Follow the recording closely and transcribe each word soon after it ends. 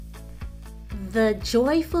The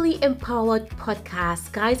Joyfully Empowered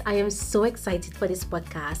podcast. Guys, I am so excited for this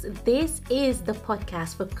podcast. This is the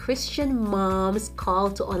podcast for Christian moms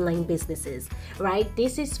called to online businesses, right?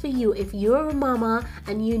 This is for you. If you're a mama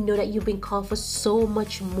and you know that you've been called for so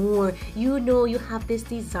much more, you know you have this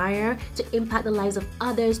desire to impact the lives of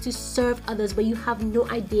others, to serve others, but you have no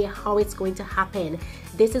idea how it's going to happen.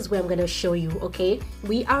 This is where I'm going to show you, okay?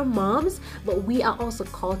 We are moms, but we are also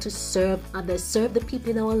called to serve others, serve the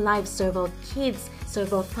people in our lives, serve our kids,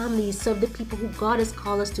 serve our families, serve the people who God has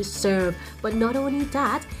called us to serve. But not only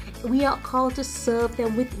that, we are called to serve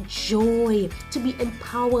them with joy, to be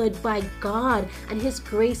empowered by God and His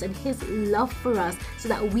grace and His love for us so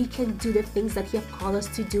that we can do the things that He has called us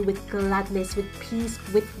to do with gladness, with peace,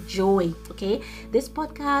 with joy, okay? This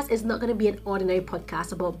podcast is not going to be an ordinary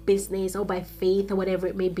podcast about business or by faith or whatever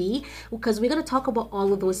it may be, because we're going to talk about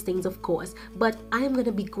all of those things, of course, but I am going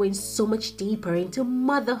to be going so much deeper into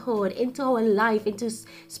motherhood, into our life, into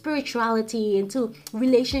spirituality, into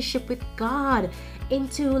relationship with God,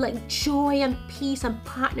 into like joy and peace and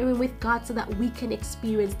partnering with God so that we can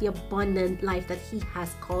experience the abundant life that He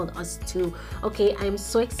has called us to. Okay, I am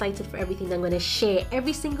so excited for everything that I'm going to share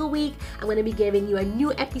every single week. I'm going to be giving you a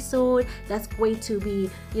new episode that's going to be,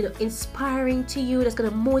 inspiring to you, that's going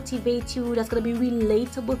to motivate you, that's going to be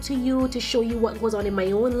relatable to you, to show you what goes on in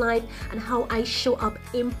my own life and how I show up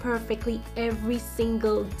imperfectly every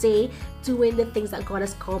single day doing the things that God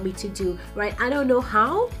has called me to do, right? I don't know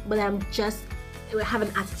how, but I have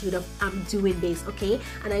an attitude of I'm doing this, okay?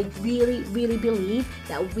 And I really believe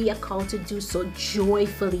that we are called to do so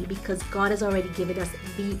joyfully because God has already given us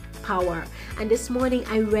the power. And this morning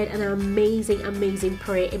I read an amazing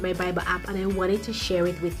prayer in my Bible app, and I wanted to share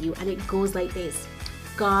it with you, and it goes like this: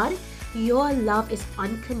 God, your love is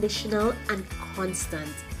unconditional and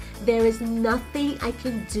constant. There is nothing I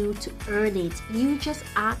can do to earn it. You just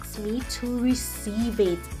ask me to receive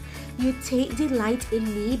it. You take delight in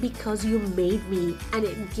me because you made me, and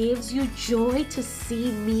it gives you joy to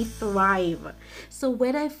see me thrive. So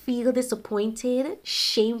when I feel disappointed,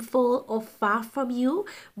 shameful, or far from you,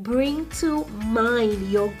 bring to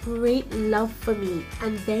mind your great love for me,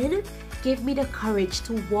 and then give me the courage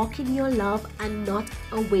to walk in your love and not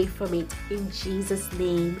away from it. In Jesus'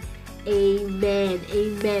 name,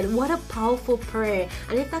 amen. What a powerful prayer.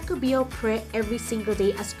 And if that could be our prayer every single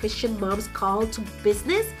day as Christian moms called to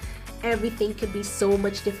business, everything can be so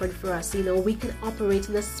much different for us. We can operate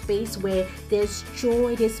in a space where there's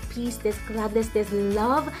joy, there's peace, there's gladness, there's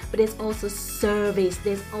love, but there's also service.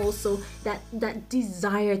 There's also that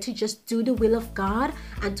desire to just do the will of God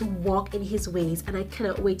and to walk in His ways. And I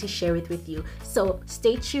cannot wait to share it with you. So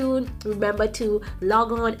stay tuned. Remember to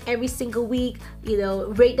log on every single week,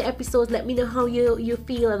 rate the episodes, let me know how you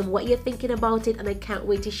feel and what you're thinking about it. And I can't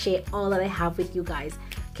wait to share all that I have with you guys.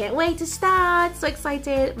 Can't wait to start. So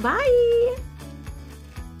excited. Bye.